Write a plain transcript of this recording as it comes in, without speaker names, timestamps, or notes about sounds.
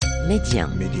Média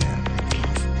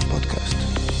Podcast.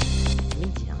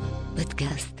 Média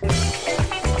Podcast.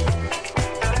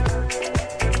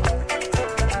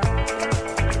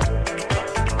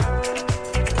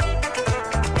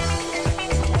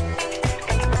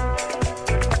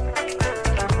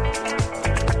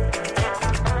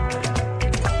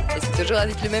 Toujours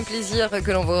avec le même plaisir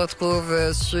que l'on vous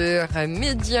retrouve sur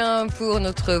Média pour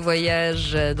notre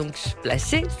voyage donc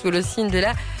placé sous le signe de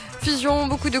la fusion.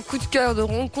 Beaucoup de coups de cœur, de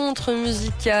rencontres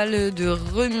musicales, de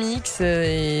remix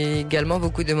et également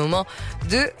beaucoup de moments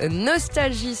de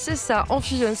nostalgie. C'est ça, en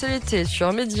fusion, c'est l'été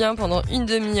sur Média pendant une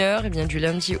demi-heure. Et bien du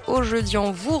lundi au jeudi,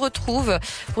 on vous retrouve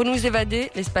pour nous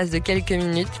évader l'espace de quelques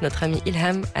minutes. Notre ami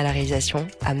Ilham à la réalisation,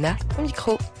 Amna au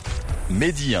micro.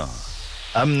 Média,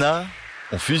 Amna,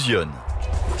 on fusionne.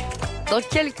 Dans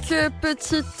quelques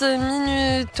petites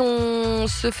minutes, on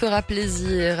se fera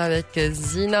plaisir avec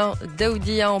Zina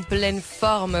Daoudia en pleine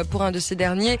forme pour un de ses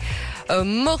derniers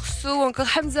morceaux. Encore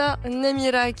Hamza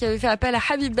Namira qui avait fait appel à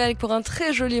Habib Belk pour un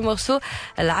très joli morceau.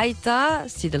 L'Aïta,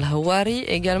 Sid el Houari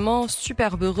également,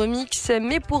 superbe remix.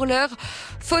 Mais pour l'heure,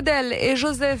 Faudel et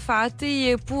Joseph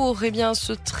Ati pour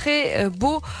ce très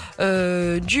beau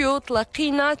duo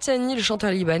Tlaqina Tani, le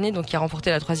chanteur libanais donc qui a remporté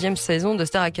la 3e saison de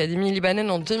Star Academy libanaise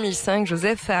en 2005.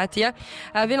 Joseph Atia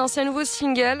avait lancé un nouveau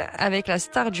single avec la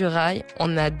star du rail.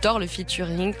 On adore le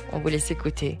featuring. On vous laisse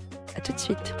écouter. À tout de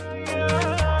suite.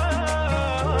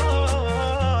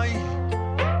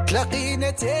 تلاقينا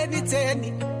تاني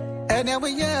تاني انا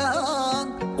وياه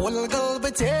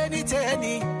والقلب تاني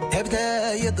تاني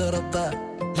ابدا يضرب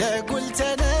لا قلت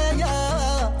انا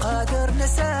يا قادر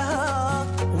نساها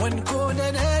ونكون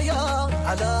انا يا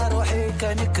على روحي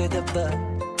كان كذب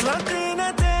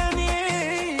تلاقينا تاني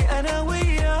انا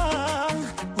وياه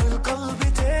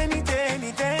والقلب تاني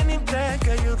تاني تاني بداك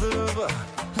يضرب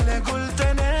لا قلت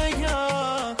انا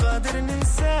يا قادر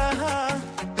ننساها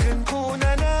نكون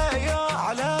انا يا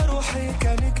على روحي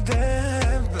كان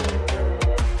كذاب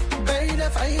باينه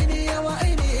في عيني يا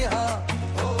وعينيها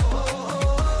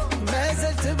ما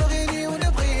زلت تبغيني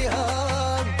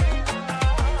ونبغيها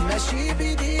ماشي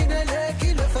بيدينا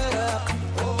لكن الفراق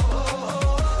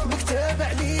مكتاب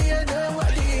علي انا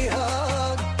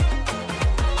وعليها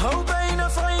هو باينه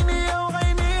في عيني يا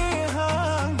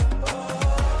وعينيها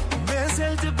ما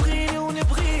زلت تبغيني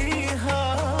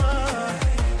ونبغيها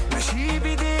ماشي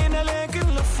بيدينا لكن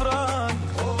الفراق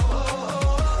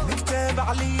مكتاب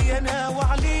علي انا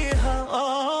وعليها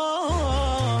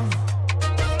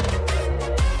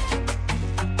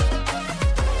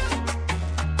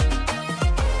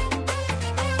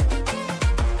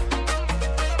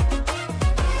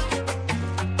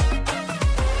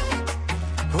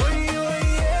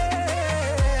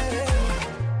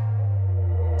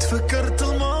تفكرت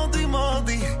الماضي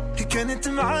ماضي كانت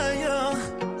معايا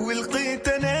ولقيت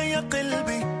انا يا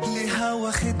قلبي ليها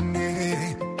واخدني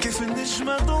كيف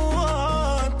النجمة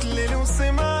ضوات ليل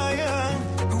وسمايا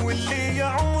واللي يا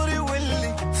عمري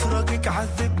واللي فراقك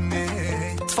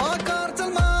عذبني تفكرت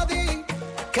الماضي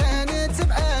كانت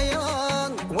معايا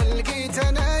ولقيت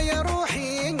انا يا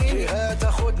روحي ليها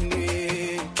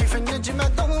تاخدني كيف النجمة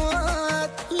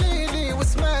ضوات ليلي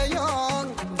وسمايا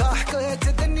ضحكت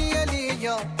الدنيا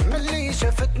ليا ملي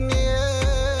شافتني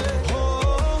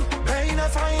باينة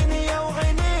في عيني يا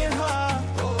وعينيها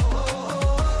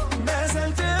ما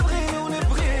زلت تبغيني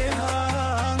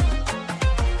ونبغيها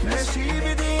ماشي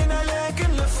بدينا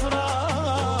لكن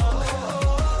الفراق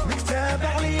مكتاب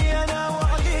علي انا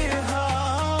وعليها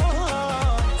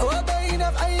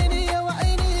وباينة في عيني يا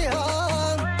وعينيها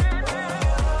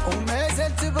وما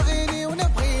زلت تبغيني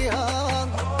ونبغيها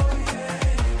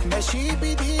ماشي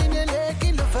بدينا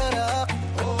لكن الفراق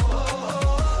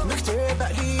مكتوب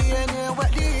علي انا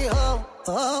وعليها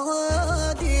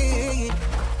دي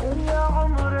يا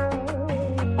عمري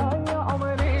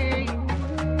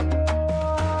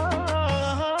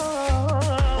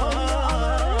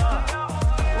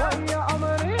يا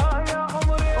عمري يا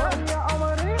عمري يا عمري يا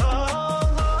عمري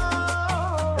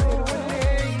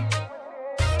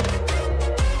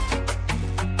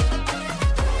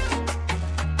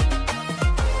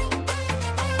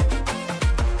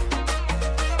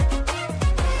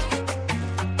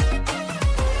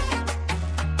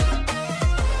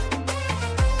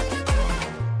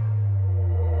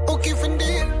وكيف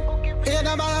ندير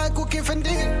انا معاك وكيف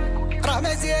ندير راه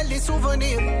مازال لي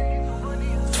سوفونير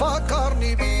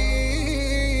تفكرني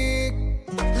بيك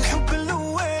الحب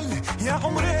الاول يا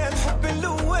عمري الحب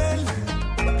الاول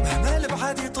مهما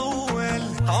البعد يطول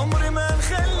عمري ما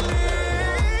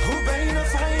نخليه وباينه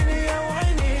في عيني يا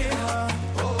وعينيها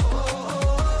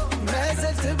ما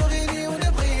زلت تبغيني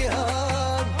ونبغيها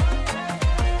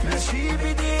ماشي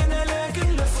بدينا لكن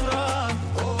الفراق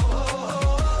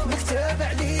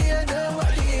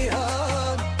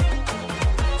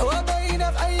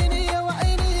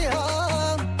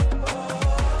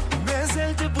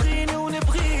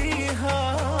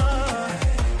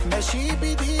ماشي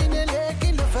بدين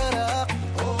لكن الفراق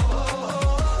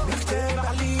مكتاب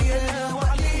عليا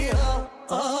وعليا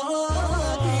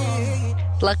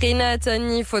Lakina,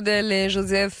 Tani, Faudel et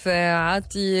Joseph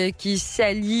Ati qui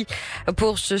s'allient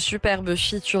pour ce superbe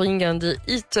featuring, un des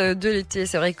hits de l'été.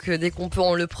 C'est vrai que dès qu'on peut,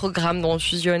 on le programme dans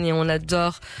Fusion et on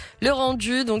adore le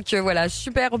rendu. Donc voilà,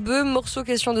 superbe morceau,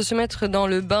 question de se mettre dans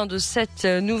le bain de cette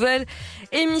nouvelle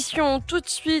émission. Tout de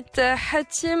suite,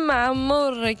 Hatim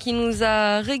Amour qui nous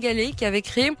a régalé, qui avait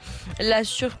créé la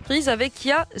surprise avec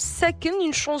Ya Sakin,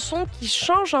 une chanson qui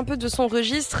change un peu de son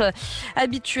registre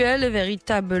habituel,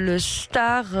 véritable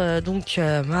star donc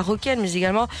marocaine, mais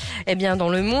également dans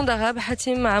le monde arabe.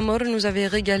 Hatim Amour nous avait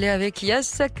régalé avec Ya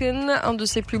Sakin, un de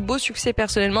ses plus beaux succès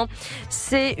personnellement.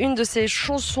 C'est une de ses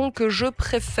chansons que je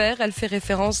préfère. Elle fait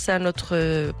référence à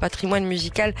notre patrimoine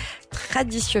musical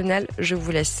traditionnel. Je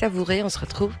vous laisse savourer. On se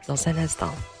retrouve dans un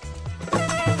instant.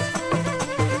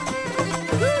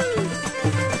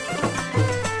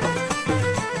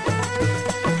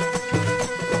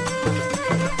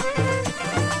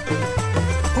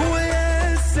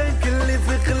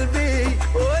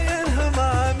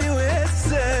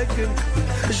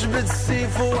 جبد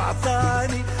السيف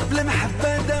وعطاني بلا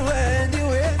محبة دواني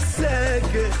ويا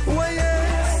الساكن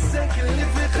ويا الساكن اللي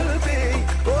في قلبي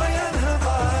ويا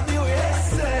الهضامي ويا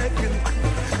الساكن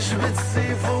جبد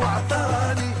السيف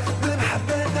وعطاني بلا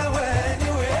محبة دواني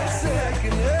ويا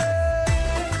الساكن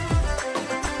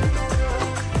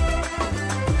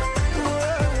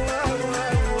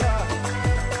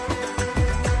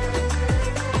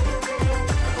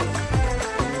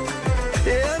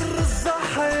يا الرزا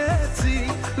حياتي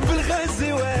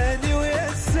بالغزواني ويا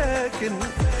الساكن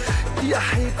يا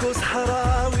حيكو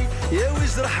صحراوي يا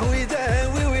وجرح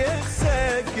ويداوي ويا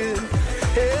الساكن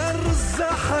يا الرزا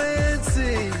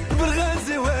حياتي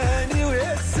بالغزواني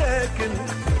ويا الساكن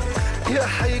يا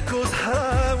حيكو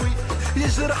صحراوي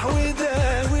يجرح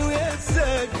ويداوي ويا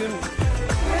الساكن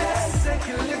ويا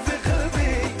الساكن اللي في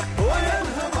قلبي ويا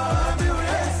الهضامي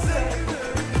ويا الساكن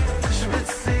جبت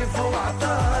السيف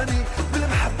وعطاني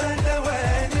بالمحبة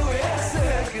دواني ويا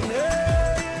الساكن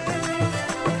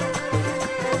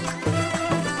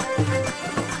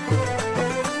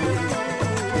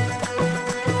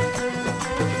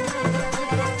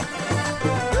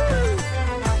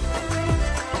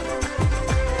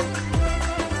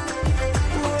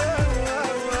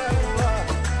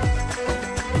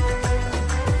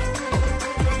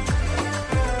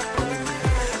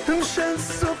مشى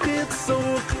السوق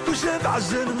يتسوق وشاف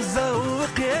عجل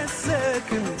مزوق يا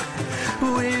الساكن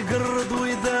ويقرض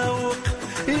ويذوق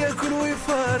ياكل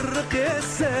ويفرق يا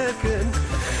الساكن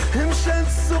مشى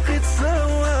السوق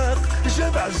يتسوق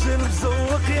شاف عجل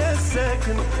مزوق يا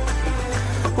الساكن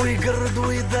ويقرض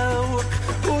ويذوق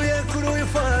وياكل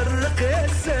ويفرق يا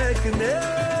الساكن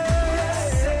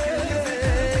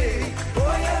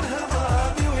ويا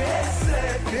الهضامي ويا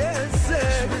الساكن يا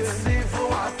الساكن السيف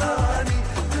وعطاني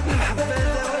بالمحبة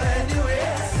دواني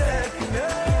ويا الساكن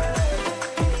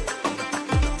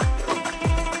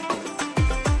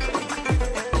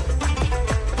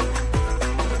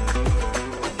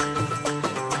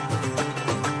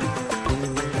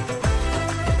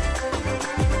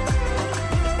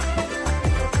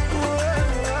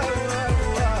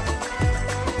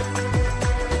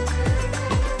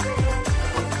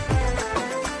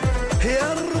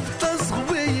يا الربطة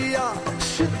صغبية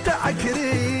شدة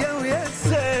عكرية ويا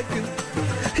الساكن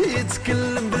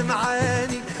يتكلم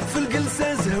بالمعاني في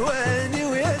الجلسة زهواني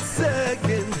ويا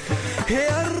الساكن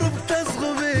يا الربطة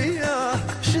صغبية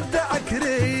شدة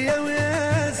عكرية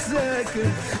ويا الساكن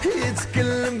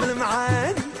يتكلم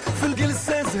بالمعاني في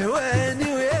الجلسة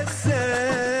زهواني ويا الساكن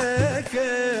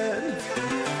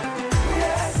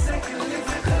ويا الساكن اللي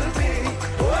في قلبي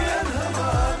ويا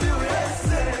الهضامي ويا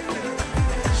الساكن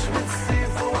جبت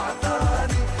السيف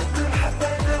وعطاني بالمحبة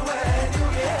دواني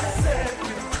ويا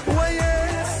الساكن ويا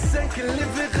الساكن اللي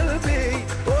في قلبي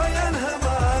ويا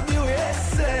الهضامي ويا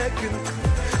الساكن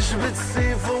جبت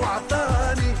السيف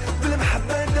وعطاني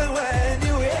بالمحبة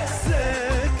دواني ويا الساكن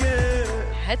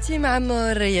Hatim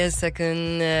Amour, Ya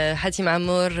Sakin. Hatim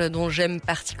Amour, dont j'aime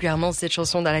particulièrement cette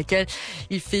chanson dans laquelle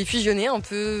il fait fusionner un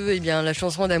peu la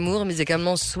chanson d'amour, mais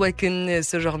également Swaken,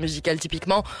 ce genre musical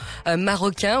typiquement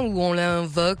marocain où on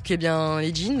l'invoque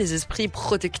les djinns, les esprits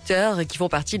protecteurs qui font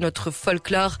partie de notre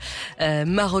folklore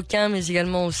marocain, mais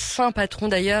également au saint patron.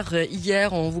 D'ailleurs,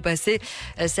 hier, on vous passait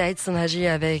Saïd Sanhaji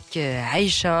avec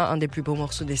Aïcha, un des plus beaux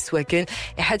morceaux des Swaken.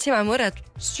 Et Hatim Amour a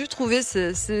su trouver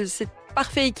cette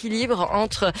parfait équilibre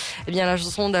entre la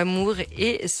chanson d'amour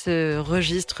et ce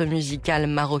registre musical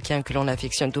marocain que l'on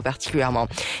affectionne tout particulièrement.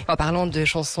 En parlant de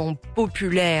chansons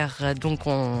populaires, donc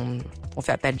on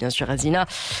fait appel bien sûr à Zina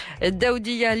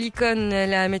Daoudia, l'icône,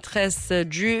 la maîtresse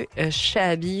du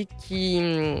Shahabi, qui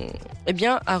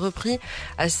a repris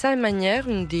à sa manière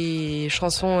une des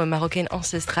chansons marocaines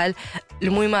ancestrales, le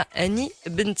Mouima Ani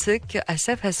Bentek, à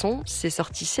sa façon. C'est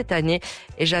sorti cette année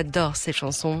et j'adore ces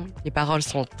chansons. Les paroles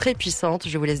sont très puissantes.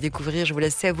 Je vous laisse découvrir, je vous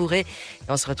laisse savourer et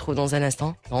on se retrouve dans un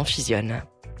instant dans Fusionne.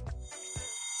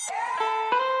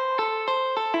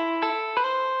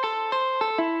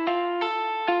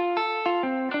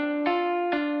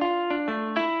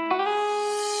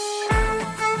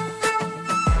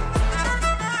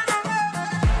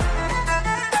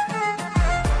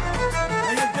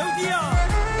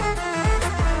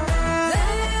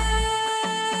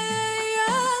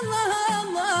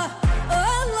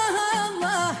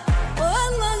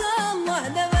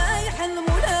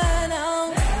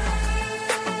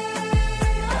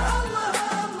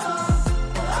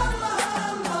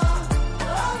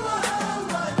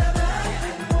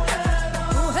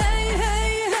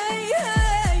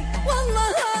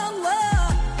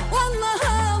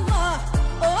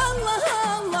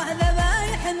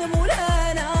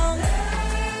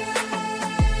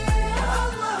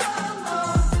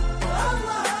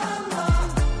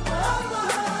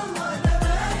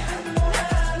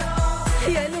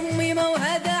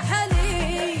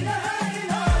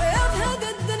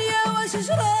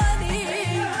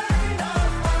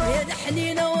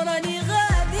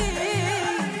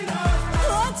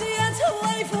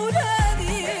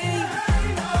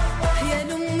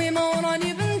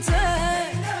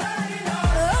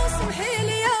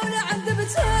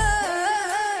 البس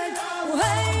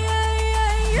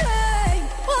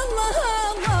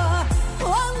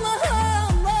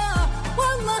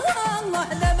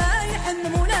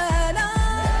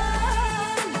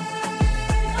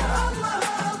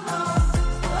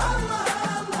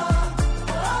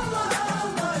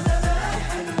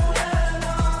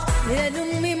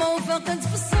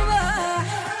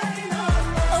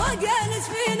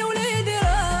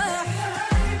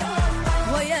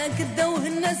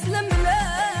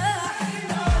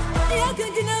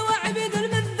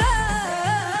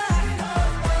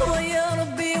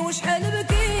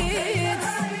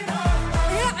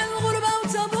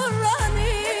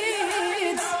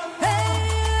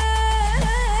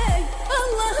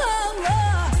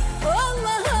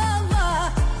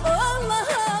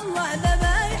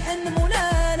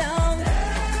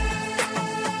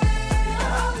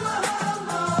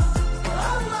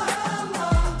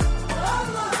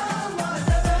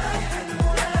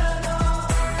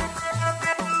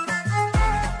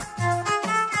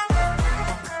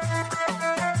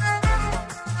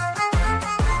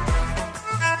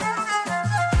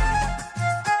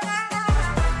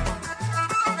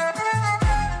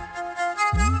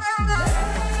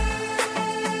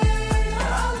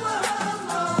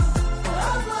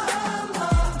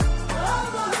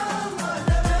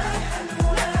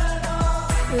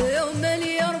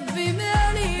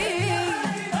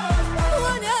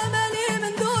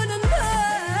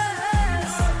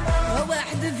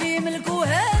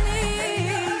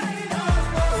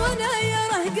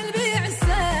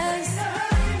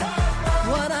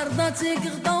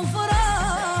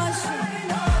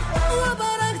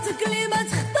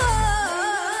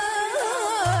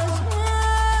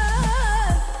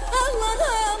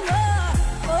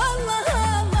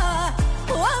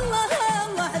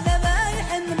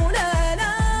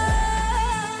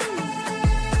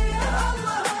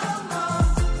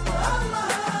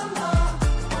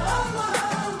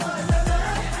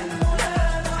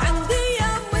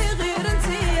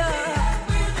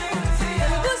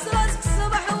راسك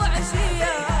صباح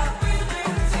وعشية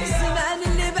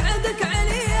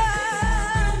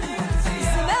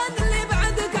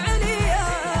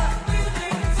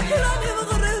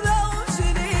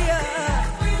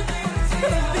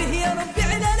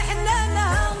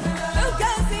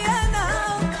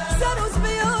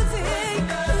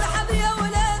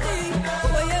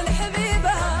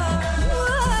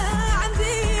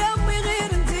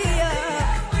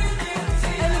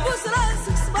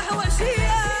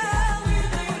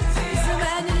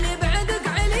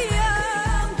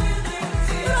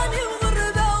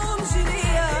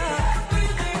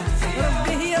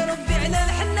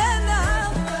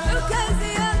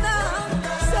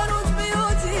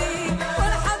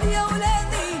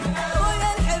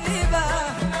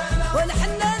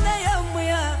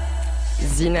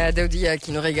Zina Daoudia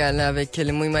qui nous régale avec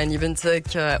le Mouimani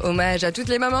Bentek. Hommage à toutes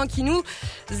les mamans qui nous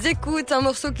écoutent. Un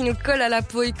morceau qui nous colle à la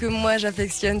peau et que moi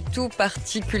j'affectionne tout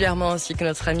particulièrement, ainsi que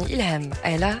notre ami Ilham.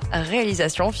 Elle a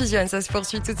réalisation. On fusionne, ça se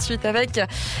poursuit tout de suite avec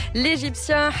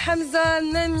l'Égyptien Hamza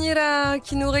Namira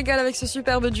qui nous régale avec ce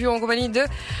superbe duo en compagnie de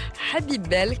Habib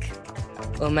Belk.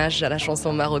 Hommage à la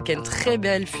chanson marocaine, très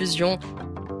belle fusion.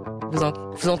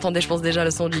 Vous entendez, je pense, déjà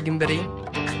le son du Gumbri.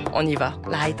 On y va,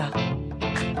 la Haïta.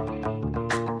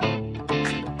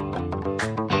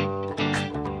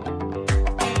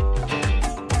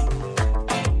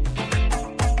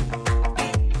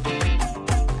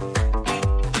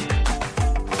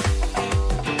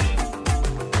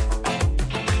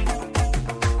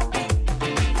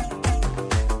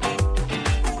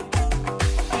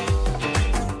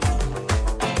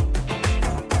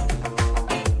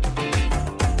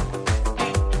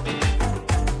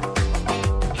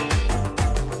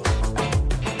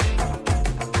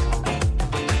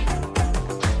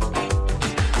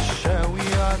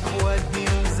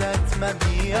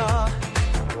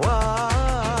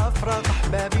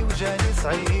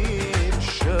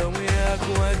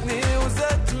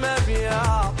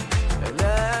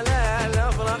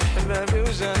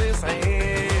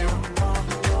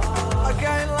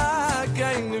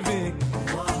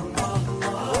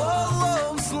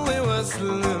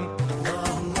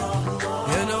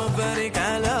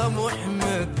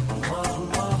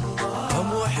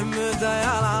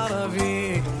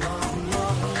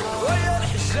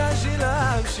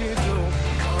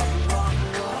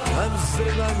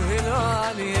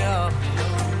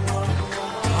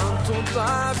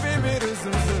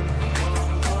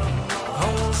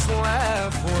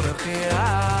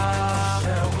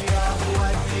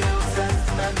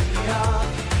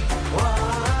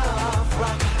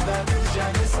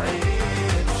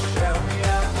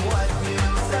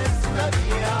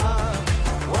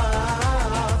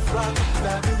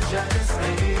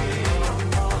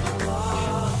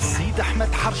 سيد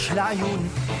أحمد حرش العيون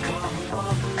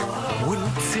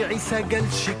والبسي عيسى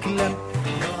قال شكلم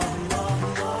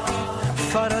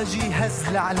فرجي هز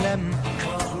العلم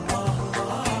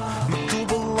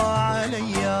مكتوب الله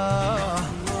عليا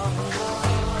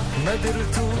ما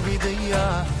درتو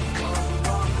بديا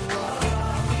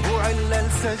وعلل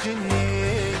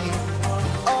سجني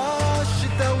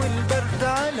الشتا والبرد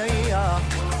عليا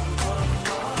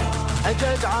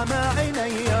أجد عمى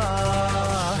عينيا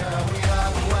شاوية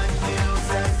ودي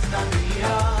وزتنا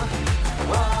بيا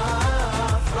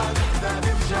وافرح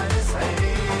بابي بجان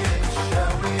سعيد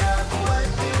شاوية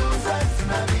ودي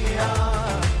وزتنا بيا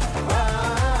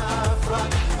وافرح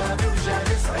بابي بجان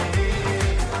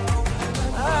سعيد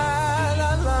هلا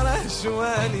الله راه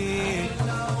جواني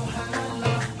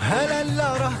هلا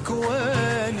الله راه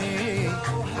كواني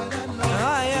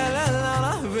يا لالا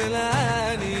راه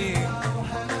بلاني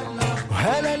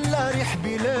هلا لا ريح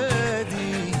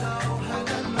بلادي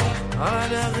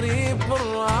أنا غريب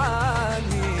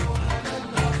براني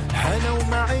أنا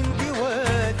وما عندي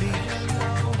وادي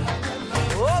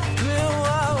وطني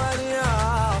ووريا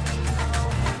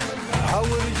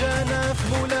حور جانا في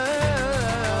مولانا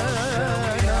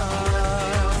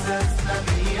زدنا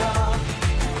بيا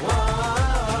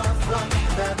وافرح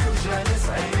بابي وجاني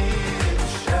سعيد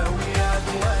الشاوية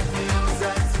وادي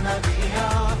وزدنا بيا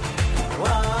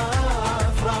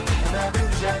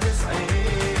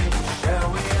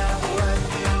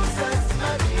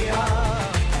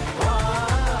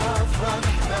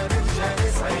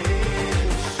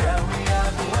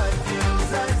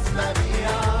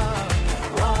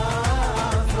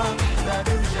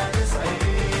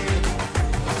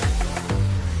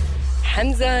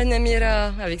Hamza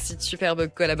Namira avec cette superbe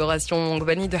collaboration en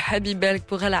compagnie de Habib Belk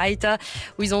pour Al Haïta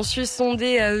où ils ont su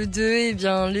sonder à eux deux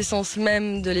l'essence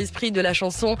même de l'esprit de la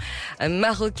chanson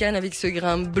marocaine avec ce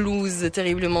grain blues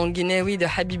terriblement guinéoui de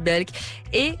Habib Belk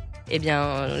et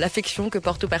l'affection que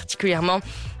porte tout particulièrement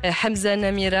Hamza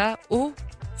Namira au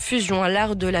fusion, à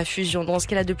l'art de la fusion, dans ce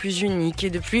qu'elle a de plus unique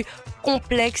et de plus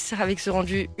complexe avec ce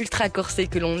rendu ultra corsé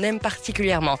que l'on aime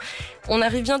particulièrement. On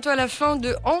arrive bientôt à la fin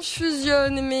de En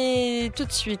Fusionne, mais tout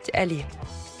de suite, allez.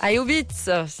 Ayo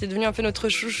Beats, c'est devenu un peu notre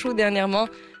chouchou dernièrement.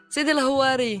 Sid el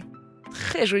Houari.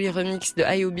 Très joli remix de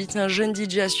Ayo Beats, un jeune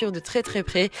DJ à suivre de très très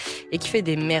près et qui fait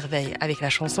des merveilles avec la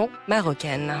chanson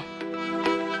marocaine.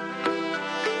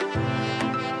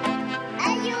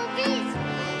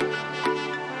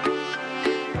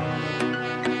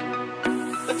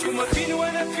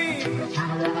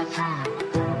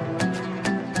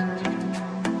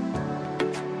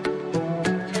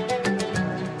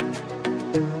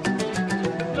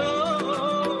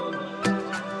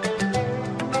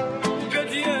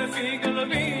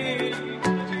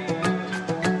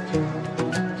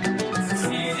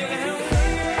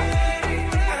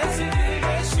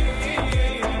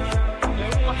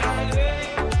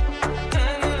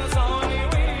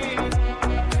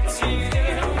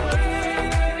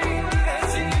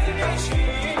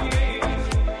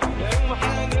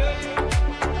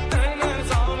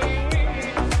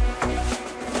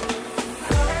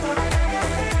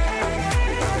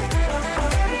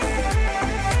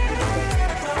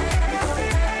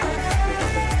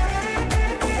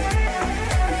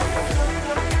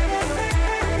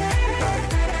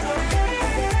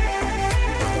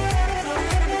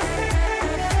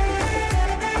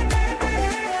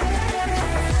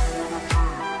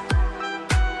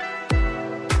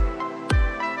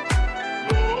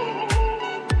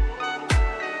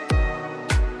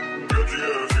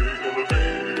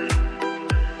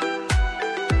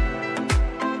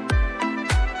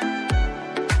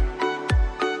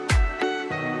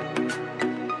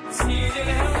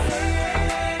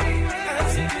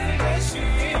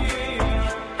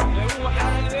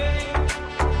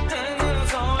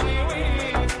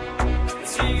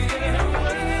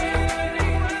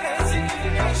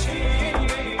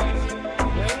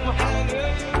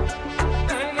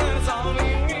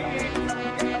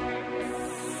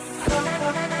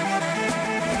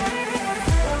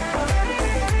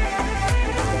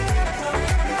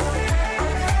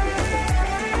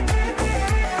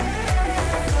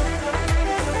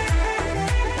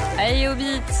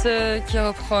 qui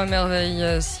reprend à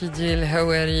merveille Sid el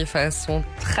Houari façon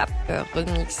trap,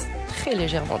 remix très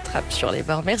légèrement trap sur les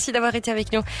bords. Merci d'avoir été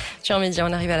avec nous sur Média.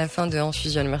 On arrive à la fin de En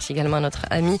Fusionne. Merci également à notre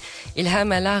ami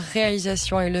Ilham à la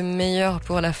réalisation et le meilleur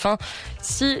pour la fin.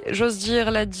 Si j'ose dire,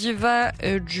 la diva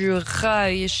du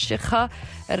raï, Sheikha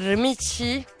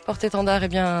Rmiti, porte-étendard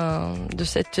de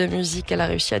cette musique, elle a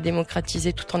réussi à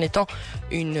démocratiser tout en étant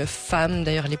une femme.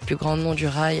 D'ailleurs, les plus grands noms du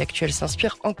raï actuel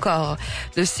s'inspirent encore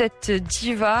de cette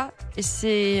diva. Et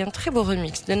c'est un très beau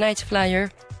remix de Night Flyer,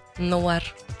 Noir.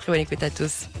 Très bonne écoute à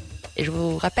tous. Et je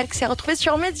vous rappelle que c'est retrouvé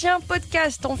sur Média,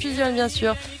 podcast, en fusion bien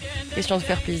sûr. Question de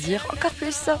faire plaisir, encore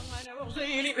plus.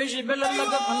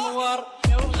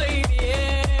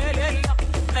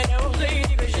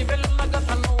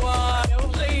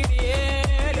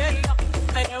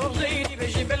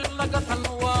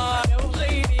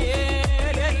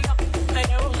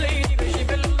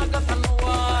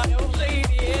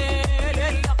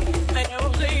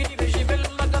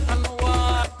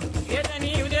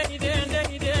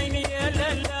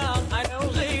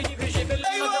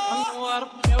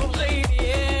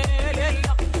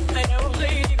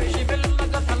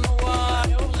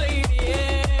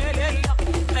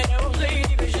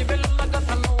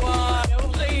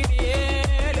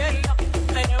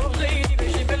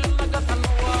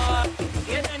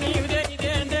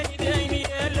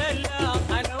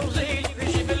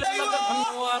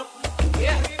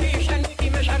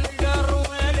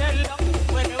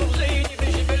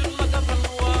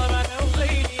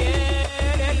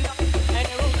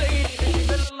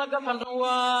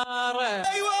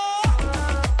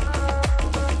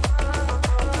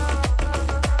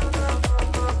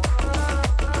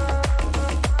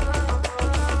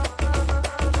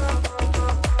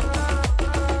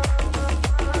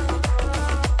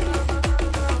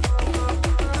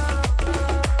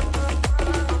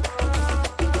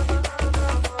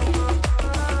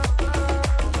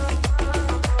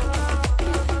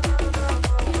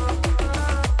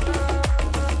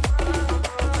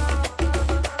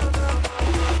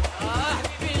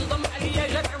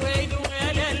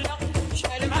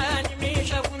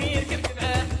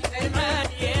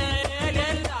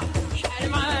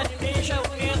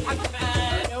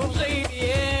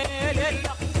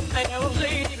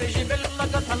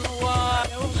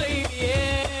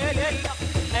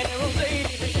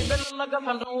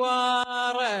 قمر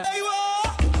نوار